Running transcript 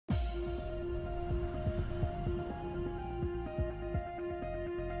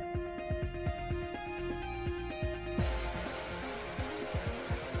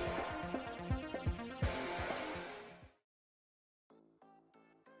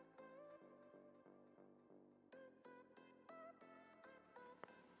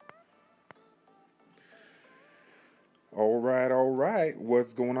All right.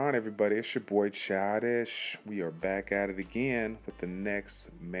 What's going on, everybody? It's your boy Childish. We are back at it again with the next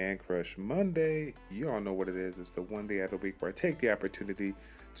Man Crush Monday. You all know what it is. It's the one day of the week where I take the opportunity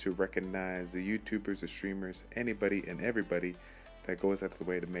to recognize the YouTubers, the streamers, anybody and everybody that goes out of the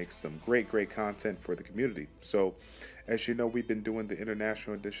way to make some great content for the community. So, as you know, we've been doing the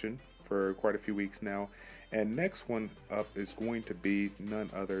international edition for quite a few weeks now. And next one up is going to be none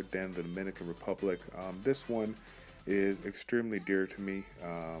other than the Dominican Republic. This one is extremely dear to me.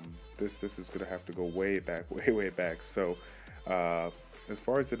 This is gonna have to go way back, way back. So, as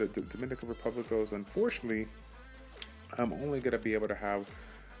far as the Dominican Republic goes, unfortunately, I'm only gonna be able to have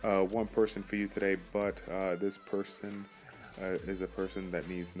one person for you today. But this person is a person that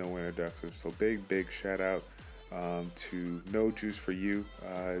needs no introduction. So big shout out to No Juice for You,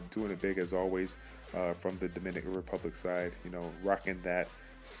 doing it big as always from the Dominican Republic side. You know, rocking that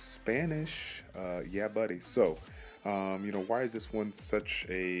Spanish, yeah, buddy. So. Why is this one such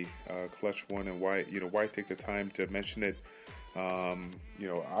a clutch one, and why take the time to mention it?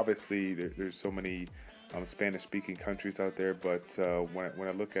 Obviously there's so many Spanish-speaking countries out there, but when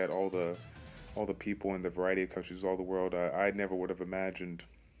I look at all the people in the variety of countries all the world, I never would have imagined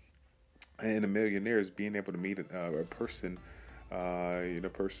in a million years being able to meet a person.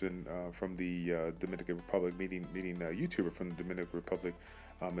 From the Dominican Republic, meeting a YouTuber from the Dominican Republic.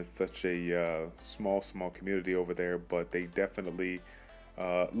 It's such a small community over there, but they definitely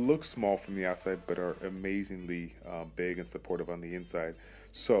look small from the outside, but are amazingly big and supportive on the inside.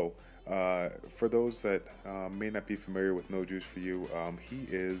 So, for those that may not be familiar with No Juice for You, he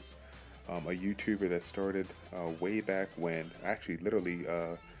is a YouTuber that started way back when, actually, literally,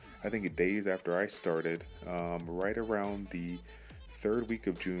 I think days after I started, right around the third week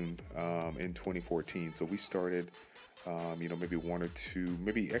of June in 2014. So we started, maybe one or two,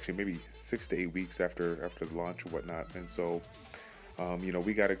 maybe 6 to 8 weeks after the launch or whatnot. And so,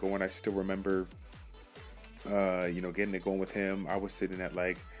 we got it going. I still remember, getting it going with him. I was sitting at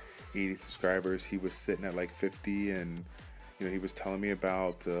like 80 subscribers. He was sitting at like 50, and he was telling me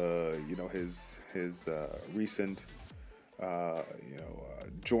about his recent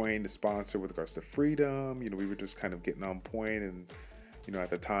joined the sponsor with regards to freedom. We were just kind of getting on point, and at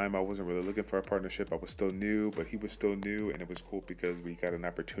the time I wasn't really looking for a partnership. I was still new, but he was still new, and it was cool because we got an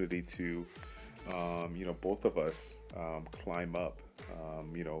opportunity to both of us climb up,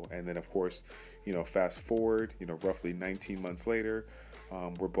 and then of course, fast forward, roughly 19 months later,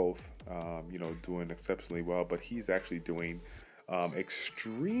 we're both doing exceptionally well, but he's actually doing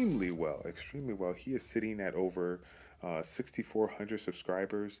extremely well. He is sitting at over 6,400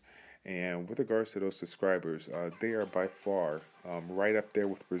 subscribers, and with regards to those subscribers, they are by far right up there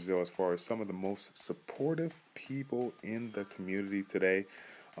with Brazil as far as some of the most supportive people in the community today.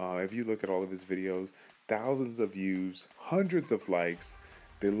 If you look at all of his videos, thousands of views, hundreds of likes,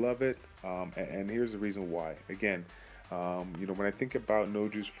 they love it, and here's the reason why. Again, when I think about No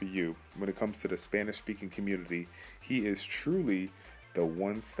Juice for You, when it comes to the Spanish-speaking community, he is truly the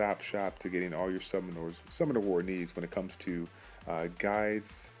one-stop shop to getting all your Summoner War needs when it comes to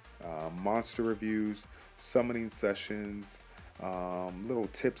guides, monster reviews, summoning sessions, little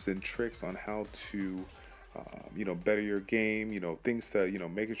tips and tricks on how to better your game, things to,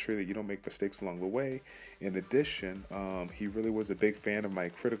 making sure that you don't make mistakes along the way. In addition, he really was a big fan of my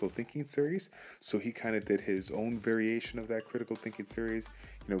critical thinking series, so he kind of did his own variation of that critical thinking series,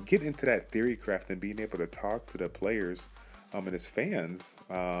 get into that theory craft and being able to talk to the players and his fans,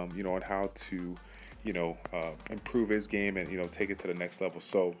 on how to, improve his game and, take it to the next level.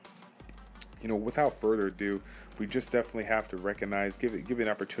 So, without further ado, we just definitely have to recognize, give it an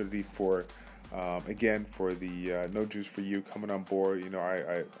opportunity for, again, for the No Juice for You coming on board.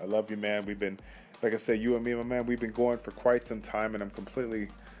 I love you, man. We've been, like I said, you and me, my man, we've been going for quite some time, and I'm completely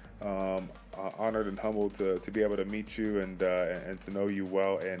honored and humbled to be able to meet you and to know you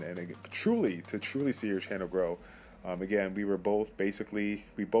well, and truly see your channel grow. Again, we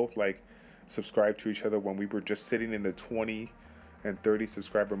both like subscribed to each other when we were just sitting in the 20 and 30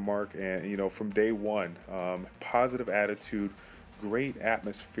 subscriber mark, and from day one, positive attitude, great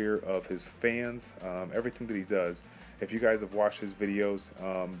atmosphere of his fans, everything that he does. If you guys have watched his videos,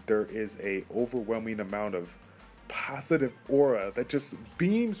 there is a overwhelming amount of positive aura that just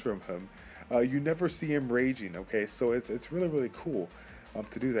beams from him. You never see him raging. Okay, so it's really cool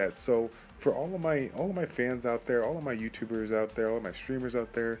to do that. So for all of my fans out there, all of my YouTubers out there, all of my streamers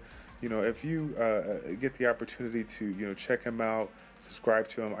out there, if you get the opportunity to check him out, subscribe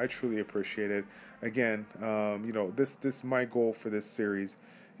to him, I truly appreciate it. Again, this my goal for this series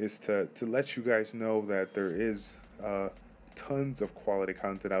is to let you guys know that there is tons of quality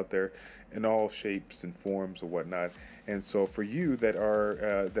content out there in all shapes and forms and whatnot. And so for you that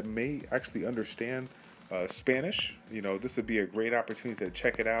are that may actually understand Spanish, you know, this would be a great opportunity to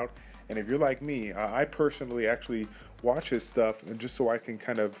check it out. And if you're like me, I personally actually watch his stuff, and just so I can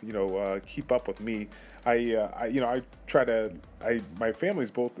kind of, you know, keep up with me. I try to. My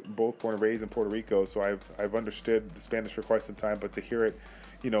family's both born and raised in Puerto Rico, so I've understood the Spanish for quite some time. But to hear it,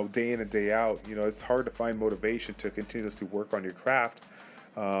 you know, day in and day out, you know, it's hard to find motivation to continuously work on your craft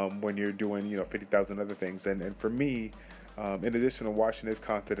when you're doing, you know, 50,000 other things. And for me, in addition to watching his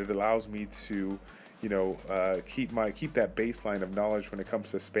content, it allows me to, you know, keep that baseline of knowledge when it comes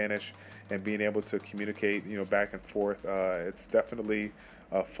to Spanish and being able to communicate, you know, back and forth. It's definitely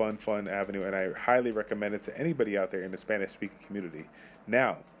a fun avenue, and I highly recommend it to anybody out there in the Spanish-speaking community.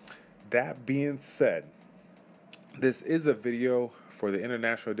 Now, that being said, this is a video for the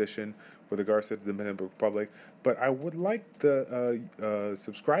international edition with regards to the Dominican Republic, but I would like the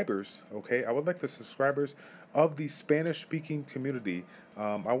subscribers, okay? I would like the subscribers of the Spanish-speaking community.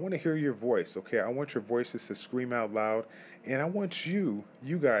 I want to hear your voice, okay? I want your voices to scream out loud, and I want you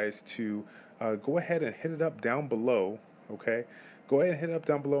guys to go ahead and hit it up down below, okay? Go ahead and hit it up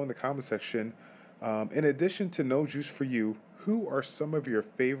down below in the comment section. In addition to No Juice for You, who are some of your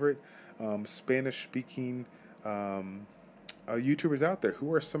favorite Spanish-speaking YouTubers out there?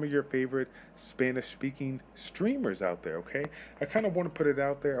 Who are some of your favorite Spanish-speaking streamers out there, okay? I kind of want to put it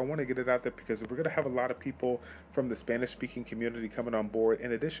out there. I want to get it out there because we're going to have a lot of people from the Spanish-speaking community coming on board,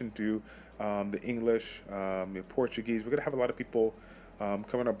 in addition to the English, the Portuguese. We're going to have a lot of people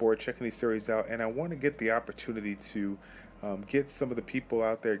coming on board, checking these series out, and I want to get the opportunity to get some of the people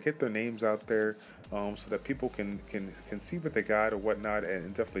out there, get their names out there, so that people can see what they got or whatnot,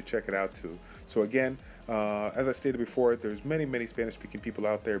 and definitely check it out too. So again, as I stated before, there's many Spanish-speaking people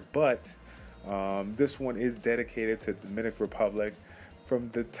out there, but this one is dedicated to the Dominican Republic, from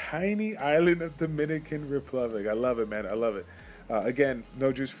the tiny island of Dominican Republic. I love it, man. I love it. Again,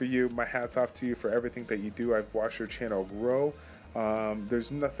 No Juice for You. My hat's off to you for everything that you do. I've watched your channel grow.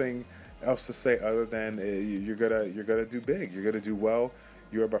 There's nothing else to say other than you're gonna do big. You're gonna do well.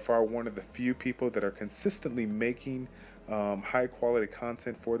 You are by far one of the few people that are consistently making high quality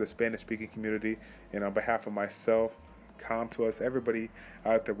content for the Spanish-speaking community. And on behalf of myself, us, everybody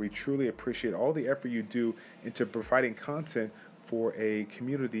out there, we truly appreciate all the effort you do into providing content for a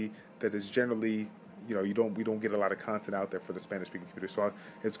community that is generally, you know, we don't get a lot of content out there for the Spanish-speaking community. So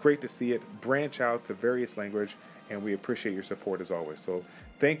it's great to see it branch out to various language, and we appreciate your support as always. So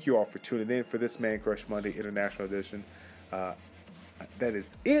thank you all for tuning in for this Man Crush Monday International Edition. That is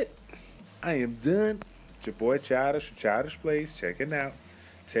it. I am done. It's your boy Childish, ChildishPlays. Check it out.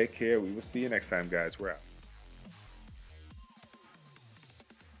 Take care. We will see you next time, guys. We're out.